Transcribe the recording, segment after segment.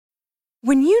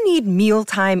When you need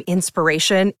mealtime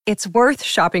inspiration, it's worth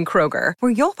shopping Kroger,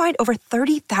 where you'll find over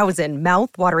 30,000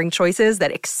 mouth-watering choices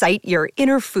that excite your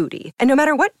inner foodie. And no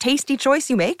matter what tasty choice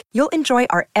you make, you'll enjoy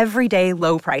our everyday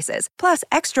low prices, plus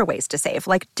extra ways to save,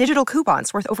 like digital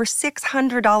coupons worth over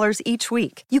 $600 each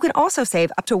week. You can also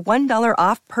save up to $1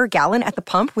 off per gallon at the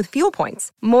pump with fuel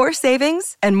points. More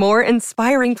savings and more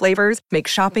inspiring flavors make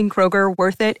shopping Kroger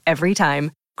worth it every time.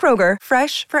 Kroger,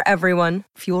 fresh for everyone.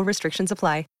 Fuel restrictions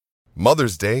apply.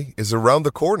 Mother's Day is around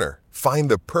the corner.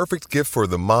 Find the perfect gift for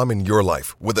the mom in your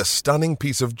life with a stunning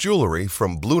piece of jewelry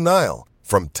from Blue Nile.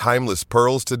 From timeless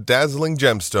pearls to dazzling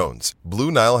gemstones,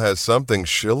 Blue Nile has something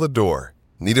she'll adore.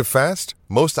 Need it fast?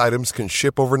 Most items can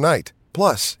ship overnight.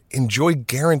 Plus, enjoy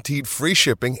guaranteed free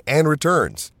shipping and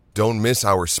returns. Don't miss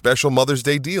our special Mother's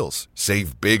Day deals.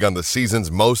 Save big on the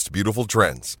season's most beautiful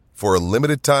trends. For a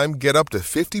limited time, get up to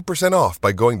 50% off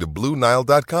by going to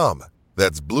BlueNile.com.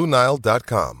 That's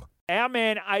BlueNile.com. Our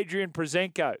man, Adrian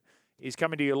Proszenko, is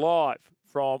coming to you live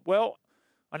from, well,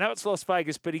 I know it's Las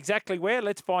Vegas, but exactly where?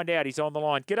 Let's find out. He's on the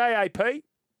line. G'day, AP.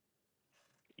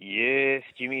 Yes,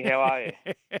 Jimmy, how are you?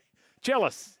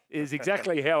 Jealous is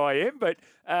exactly how I am, but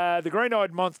the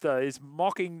green-eyed monster is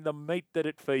mocking the meat that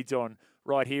it feeds on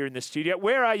right here in the studio.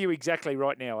 Where are you exactly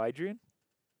right now, Adrian?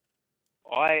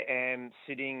 I am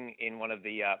sitting in one of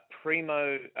the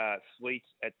primo suites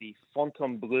at the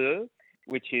Fontainebleau,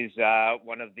 which is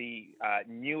one of the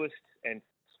newest and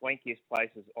swankiest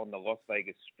places on the Las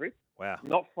Vegas Strip. Wow.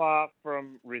 Not far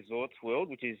from Resorts World,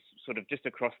 which is sort of just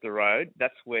across the road.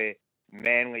 That's where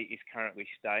Manly is currently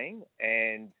staying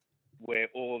and where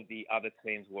all of the other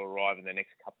teams will arrive in the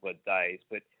next couple of days.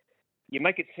 But you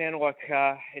make it sound like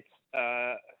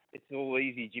it's all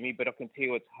easy, Jimmy, but I can tell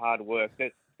you it's hard work.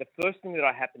 The first thing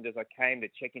that happened as I came to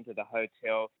check into the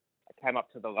hotel, I came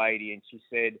up to the lady and she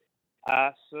said,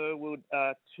 "Sir, would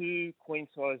 2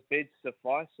 queen-size beds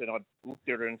suffice?" And I looked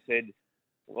at her and said,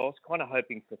 "Well, I was kind of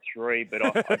hoping for 3, but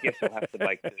I guess I'll have to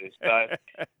make do." So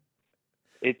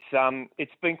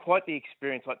it's been quite the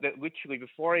experience. Like literally,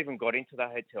 before I even got into the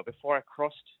hotel, before I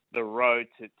crossed the road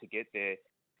to get there,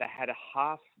 they had a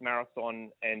half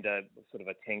marathon and a sort of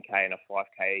a 10K and a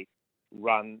 5K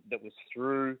run that was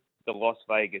through the Las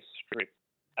Vegas Strip.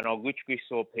 And I literally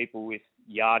saw people with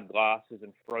yard glasses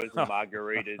and frozen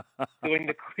margaritas doing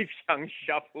the Chris Young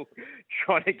shuffle,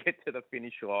 trying to get to the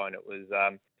finish line. It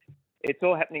was, it's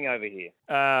all happening over here.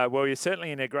 Well, you're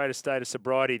certainly in a greater state of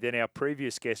sobriety than our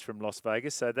previous guest from Las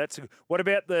Vegas. So that's what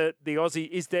about the Aussie?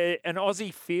 Is there an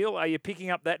Aussie feel? Are you picking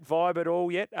up that vibe at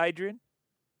all yet, Adrian?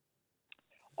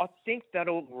 I think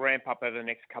that'll ramp up over the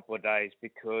next couple of days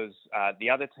because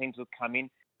the other teams will come in.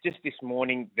 Just this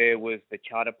morning, there was the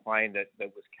charter plane that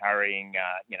was carrying,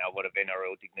 a lot of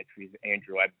NRL dignitaries,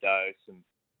 Andrew Abdo, some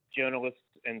journalists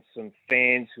and some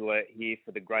fans who are here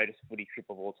for the greatest footy trip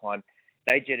of all time.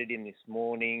 They jetted in this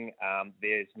morning.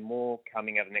 There's more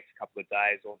coming over the next couple of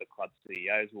days. All the club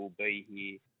CEOs will be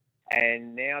here.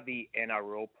 And now the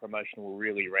NRL promotion will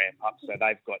really ramp up. So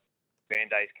they've got fan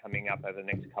days coming up over the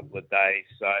next couple of days.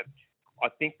 So I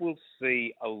think we'll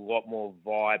see a lot more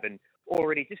vibe. And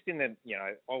already just in the,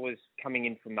 I was coming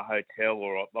in from the hotel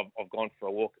or I've gone for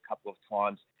a walk a couple of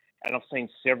times and I've seen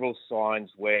several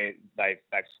signs where they've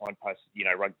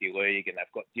signposted, rugby league and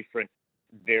they've got different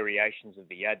variations of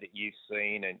the ad that you've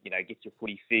seen and, get your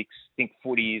footy fix, think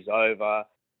footy is over,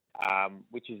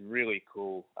 which is really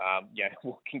cool.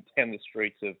 Walking down the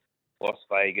streets of Las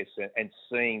Vegas and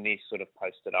seeing this sort of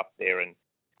posted up there and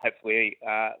hopefully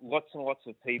lots and lots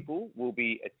of people will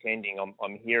be attending.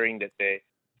 I'm hearing that they're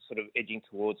sort of edging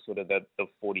towards sort of the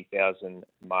 40,000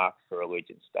 mark for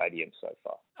Allegiant Stadium so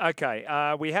far. Okay.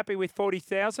 Are we happy with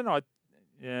 40,000?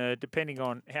 Depending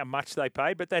on how much they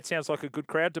pay, but that sounds like a good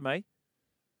crowd to me.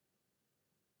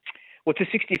 Well, it's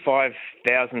a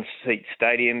 65,000 seat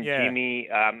stadium, yeah. Jimmy.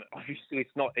 Obviously,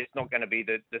 it's not going to be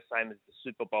the same as the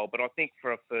Super Bowl, but I think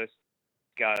for a first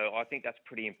go, I think that's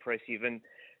pretty impressive. And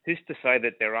who's to say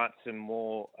that there aren't some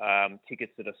more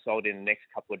tickets that are sold in the next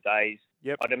couple of days?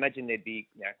 Yep. I'd imagine there'd be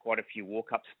quite a few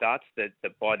walk-up starts that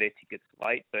buy their tickets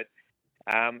late, but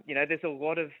there's a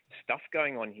lot of stuff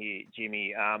going on here,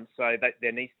 Jimmy. So that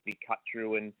there needs to be cut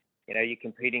through, and you're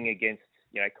competing against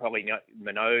Kylie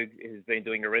Minogue, who's been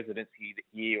doing a residency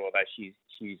here, although she's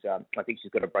I think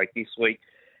she's got a break this week.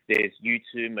 There's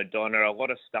U2, Madonna, a lot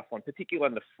of stuff on, particularly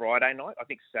on the Friday night. I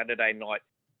think Saturday night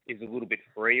is a little bit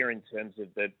freer in terms of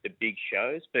the big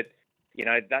shows, but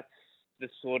that's the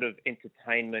sort of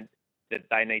entertainment that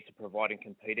they need to provide and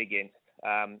compete against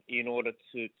in order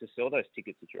to sell those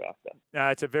tickets that you're after. No,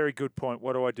 it's a very good point.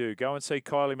 What do I do? Go and see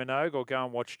Kylie Minogue or go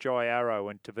and watch Jai Arrow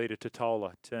and Tavita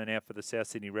Totola turn out for the South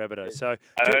Sydney Rabbitohs? So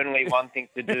only one thing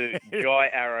to do, Jai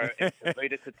Arrow and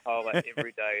Tavita Totola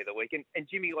every day of the week. And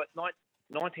Jimmy, like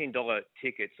 $19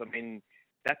 tickets, I mean,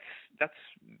 that's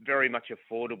very much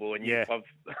affordable. And I've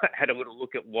had a little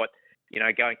look at what,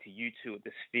 going to U2 at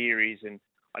the Sphere is, and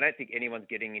I don't think anyone's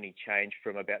getting any change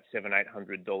from about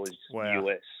 $700-800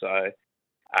 US. So,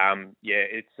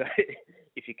 it's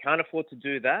if you can't afford to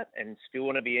do that and still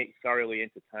want to be thoroughly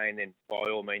entertained, then by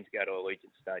all means go to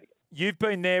Allegiant Stadium. You've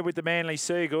been there with the Manly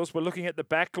Seagulls. We're looking at the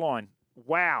back line.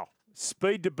 Wow,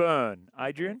 speed to burn,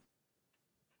 Adrian.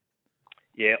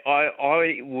 Yeah,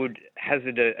 I would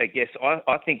hazard a guess.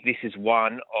 I think this is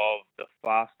one of the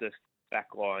fastest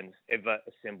backlines ever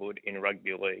assembled in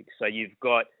rugby league. So you've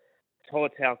got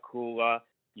Tolatau Kula,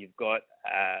 you've got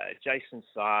Jason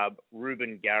Saab,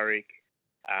 Ruben Garrick,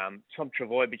 Tom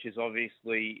Travojevic has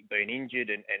obviously been injured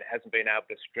and hasn't been able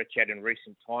to stretch out in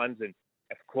recent times. And,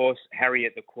 of course, Harry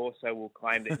at the Corso will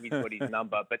claim that he's got his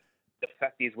number. But the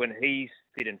fact is, when he's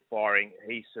fit and firing,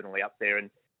 he's certainly up there. And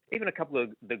even a couple of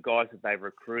the guys that they've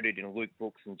recruited in Luke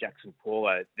Brooks and Jackson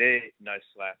Paulo, they're no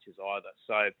slouches either.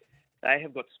 So they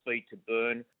have got speed to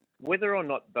burn. Whether or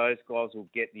not those guys will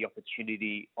get the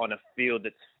opportunity on a field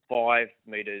that's 5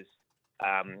 metres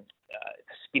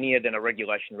skinnier than a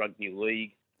regulation rugby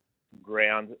league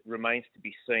ground remains to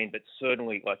be seen. But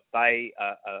certainly, they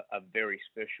are very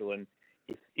special. And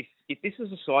if this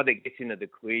is a side that gets into the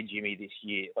clear, Jimmy, this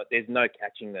year, there's no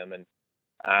catching them. And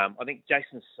I think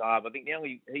Jason Saab,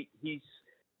 his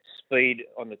speed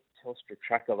on the Telstra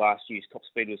tracker last year, his top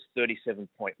speed was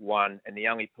 37.1, and the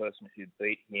only person who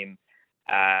beat him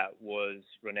was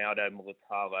Ronaldo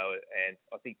Mulatalo, and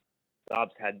I think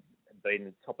Saab's had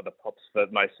been top of the pops for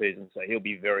most seasons, so he'll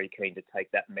be very keen to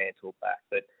take that mantle back.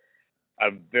 But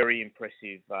a very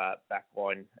impressive back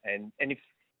line, and if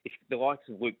the likes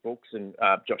of Luke Brooks and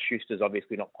Josh Schuster's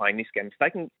obviously not playing this game, if they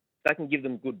can give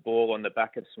them good ball on the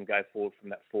back of some go forward from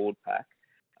that forward pack,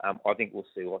 I think we'll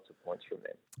see lots of points from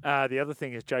them. The other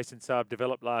thing that Jason Saab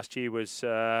developed last year was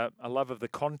a love of the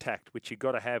contact, which you've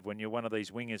got to have when you're one of these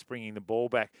wingers bringing the ball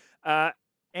back.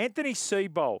 Anthony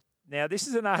Seibold. Now, this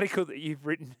is an article that you've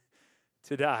written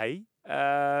today.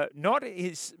 Not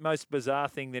his most bizarre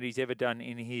thing that he's ever done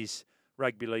in his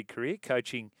rugby league career,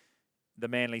 coaching the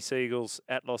Manly Seagulls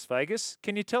at Las Vegas.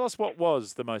 Can you tell us what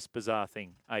was the most bizarre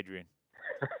thing, Adrian?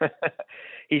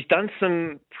 He's done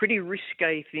some pretty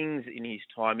risque things in his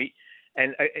time.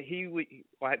 I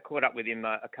had caught up with him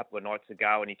a couple of nights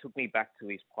ago, and he took me back to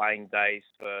his playing days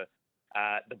for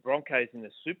the Broncos in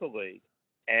the Super League.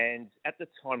 And at the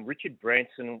time, Richard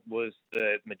Branson was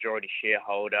the majority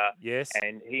shareholder. Yes.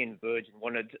 And he and Virgin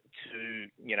wanted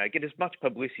to, get as much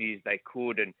publicity as they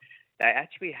could. And they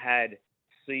actually had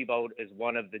Seibold as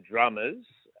one of the drummers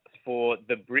for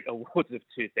the Brit Awards of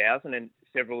 2000 and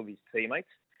several of his teammates.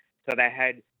 So they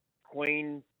had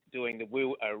Queen doing the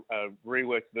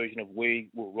reworked version of We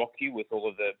Will Rock You with all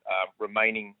of the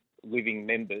remaining living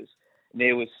members. And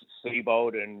there was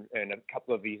Seibold and a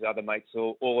couple of his other mates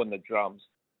all on the drums.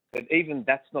 But even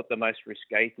that's not the most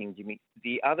risque thing, Jimmy.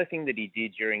 The other thing that he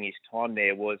did during his time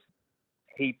there was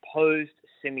he posed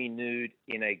semi-nude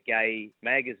in a gay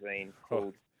magazine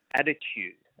called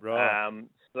Attitude. Right.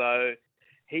 So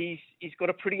he's got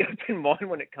a pretty open mind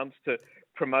when it comes to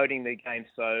promoting the game.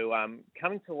 So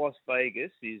coming to Las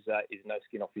Vegas is no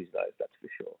skin off his nose, that's for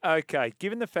sure. Okay,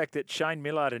 given the fact that Shane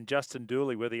Millard and Justin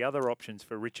Dooley were the other options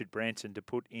for Richard Branson to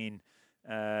put in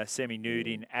semi-nude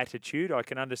in Attitude, I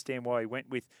can understand why he went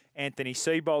with Anthony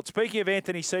Seibold. Speaking of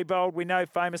Anthony Seibold, we know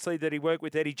famously that he worked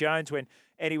with Eddie Jones when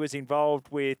Eddie was involved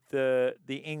with the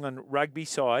England rugby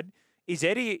side. Is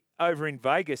Eddie over in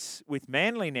Vegas with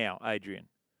Manly now, Adrian?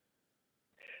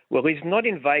 Well, he's not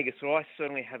in Vegas, or I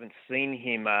certainly haven't seen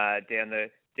him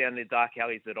down the dark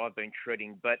alleys that I've been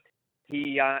treading. But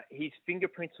his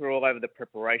fingerprints are all over the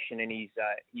preparation, and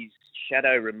his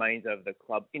shadow remains over the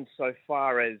club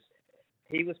insofar as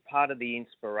he was part of the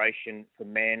inspiration for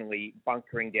Manly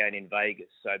bunkering down in Vegas.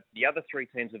 So the other 3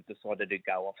 teams have decided to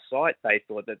go off-site. They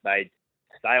thought that they'd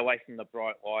stay away from the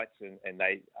bright lights and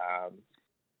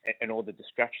all the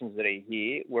distractions that are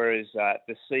here, whereas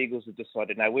the Seagulls have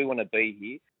decided, no, we want to be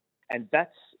here. And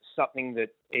that's something that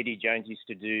Eddie Jones used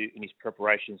to do in his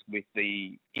preparations with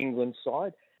the England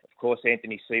side. Of course,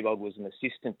 Anthony Seibold was an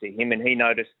assistant to him, and he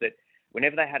noticed that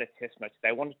whenever they had a test match,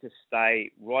 they wanted to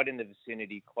stay right in the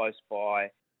vicinity close by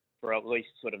for at least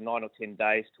sort of 9 or 10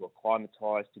 days to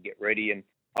acclimatise, to get ready. And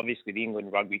obviously the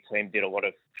England rugby team did a lot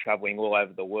of travelling all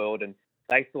over the world, and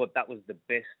they thought that was the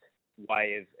best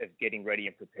way of getting ready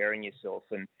and preparing yourself.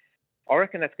 And I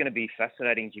reckon that's going to be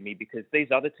fascinating, Jimmy, because these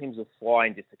other teams will fly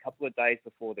in just a couple of days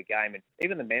before the game. And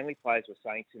even the Manly players were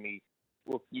saying to me,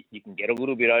 look, you can get a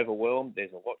little bit overwhelmed.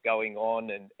 There's a lot going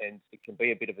on, and it can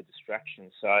be a bit of a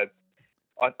distraction. So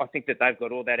I think that they've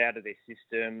got all that out of their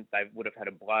system. They would have had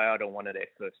a blowout on one of their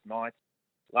first nights.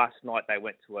 Last night they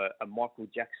went to a Michael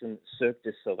Jackson Cirque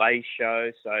du Soleil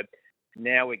show. So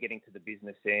now we're getting to the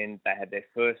business end. They had their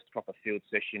first proper field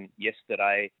session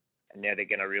yesterday, and now they're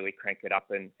going to really crank it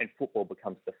up, and football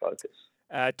becomes the focus.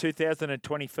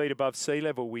 2,020 feet above sea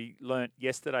level, we learnt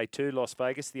yesterday too, Las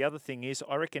Vegas. The other thing is,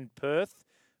 I reckon Perth,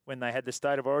 when they had the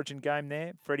State of Origin game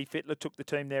there, Freddie Fittler took the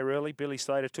team there early, Billy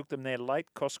Slater took them there late,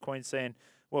 cost Queensland,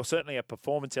 well, certainly a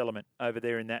performance element over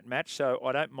there in that match, so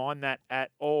I don't mind that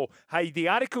at all. Hey, the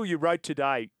article you wrote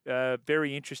today,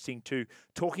 very interesting too,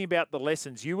 talking about the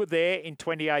lessons. You were there in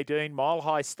 2018, Mile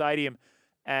High Stadium,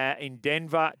 in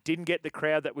Denver, didn't get the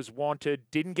crowd that was wanted,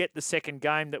 didn't get the second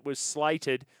game that was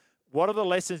slated. What are the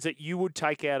lessons that you would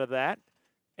take out of that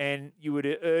and you would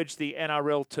urge the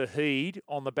NRL to heed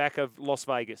on the back of Las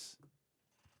Vegas?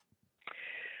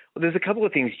 Well, there's a couple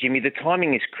of things, Jimmy. The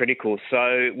timing is critical.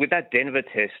 So with that Denver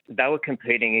test, they were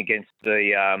competing against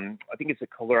the, I think it's the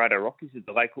Colorado Rockies.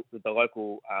 The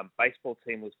local baseball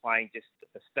team was playing just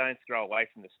a stone's throw away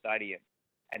from the stadium.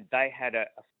 And they had a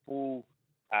full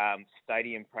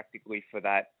stadium practically for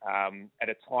that at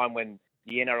a time when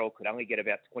the NRL could only get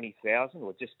about 20,000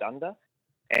 or just under.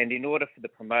 And in order for the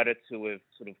promoter to have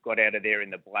sort of got out of there in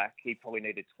the black, he probably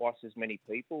needed twice as many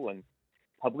people. And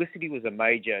publicity was a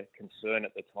major concern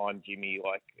at the time, Jimmy.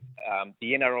 Like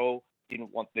the NRL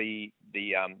didn't want the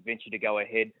venture to go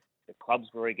ahead. The clubs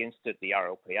were against it. The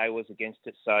RLPA was against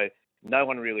it. So no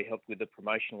one really helped with the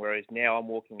promotion. Whereas now I'm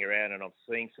walking around and I'm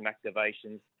seeing some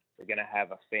activations. We're going to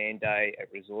have a fan day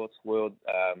at Resorts World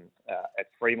at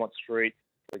Fremont Street.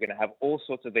 We're going to have all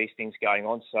sorts of these things going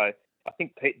on. So I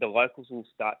think the locals will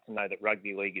start to know that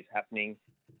rugby league is happening.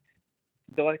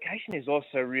 The location is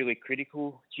also really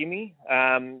critical, Jimmy.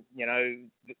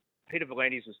 Peter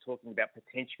V'landys was talking about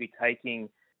potentially taking,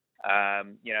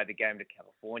 the game to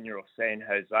California or San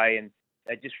Jose, and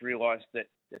they just realised that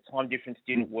the time difference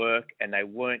didn't work and they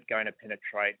weren't going to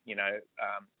penetrate,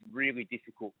 really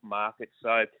difficult markets.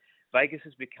 So Vegas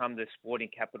has become the sporting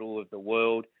capital of the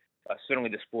world, certainly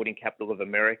the sporting capital of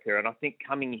America. And I think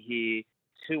coming here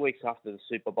 2 weeks after the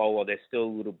Super Bowl, while there's still a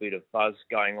little bit of buzz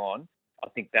going on, I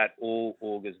think that all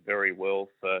augurs very well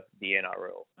for the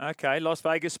NRL. Okay, Las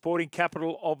Vegas, sporting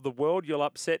capital of the world. You'll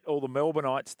upset all the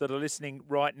Melbourneites that are listening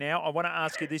right now. I want to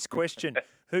ask you this question.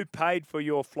 Who paid for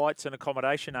your flights and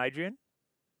accommodation, Adrian?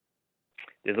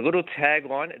 There's a little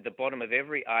tagline at the bottom of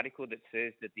every article that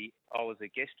says that I was a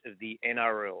guest of the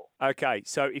NRL. Okay,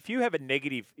 so if you have a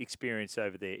negative experience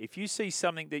over there, if you see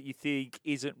something that you think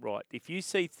isn't right, if you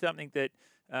see something that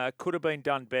could have been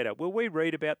done better, will we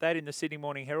read about that in the Sydney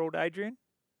Morning Herald, Adrian?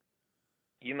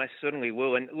 You most certainly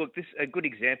will. And look, a good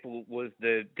example was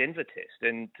the Denver test.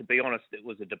 And to be honest, it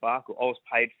was a debacle. I was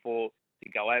paid for to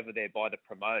go over there by the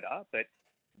promoter, but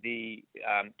the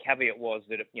caveat was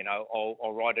that,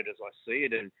 I'll write it as I see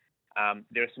it. And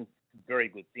there are some very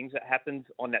good things that happened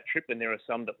on that trip, and there are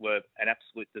some that were an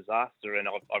absolute disaster. And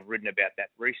I've written about that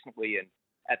recently and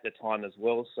at the time as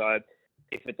well. So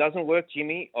if it doesn't work,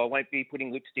 Jimmy, I won't be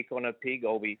putting lipstick on a pig.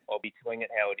 I'll be telling it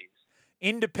how it is.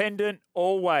 Independent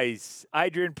always.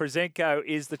 Adrian Proszenko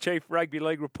is the Chief Rugby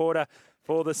League reporter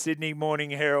for the Sydney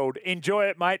Morning Herald. Enjoy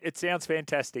it, mate. It sounds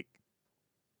fantastic.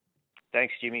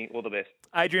 Thanks, Jimmy. All the best.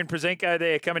 Adrian Proszenko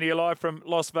there, coming to you live from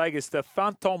Las Vegas. The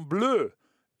Fontainebleau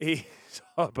is,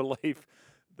 I believe,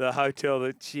 the hotel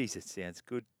that, geez, it sounds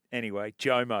good. Anyway,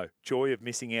 Jomo, joy of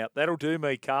missing out. That'll do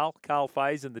me, Carl. Carl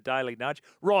Faze and the Daily Nudge.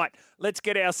 Right, let's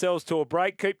get ourselves to a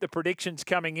break. Keep the predictions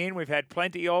coming in. We've had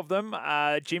plenty of them.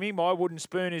 Jimmy, my wooden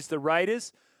spoon is the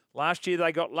Raiders. Last year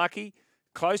they got lucky.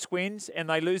 Close wins, and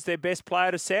they lose their best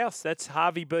player to South. That's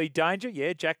Harvey B. Danger.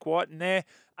 Yeah, Jack White in there.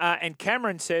 And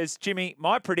Cameron says, Jimmy,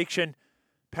 my prediction,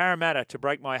 Parramatta to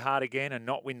break my heart again and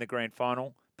not win the grand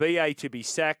final. BA to be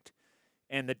sacked.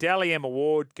 And the Dally M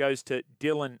Award goes to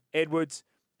Dylan Edwards.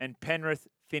 And Penrith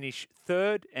finish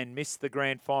third and miss the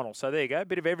grand final. So there you go. A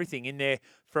bit of everything in there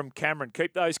from Cameron.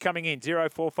 Keep those coming in.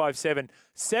 0457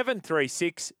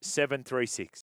 736 736.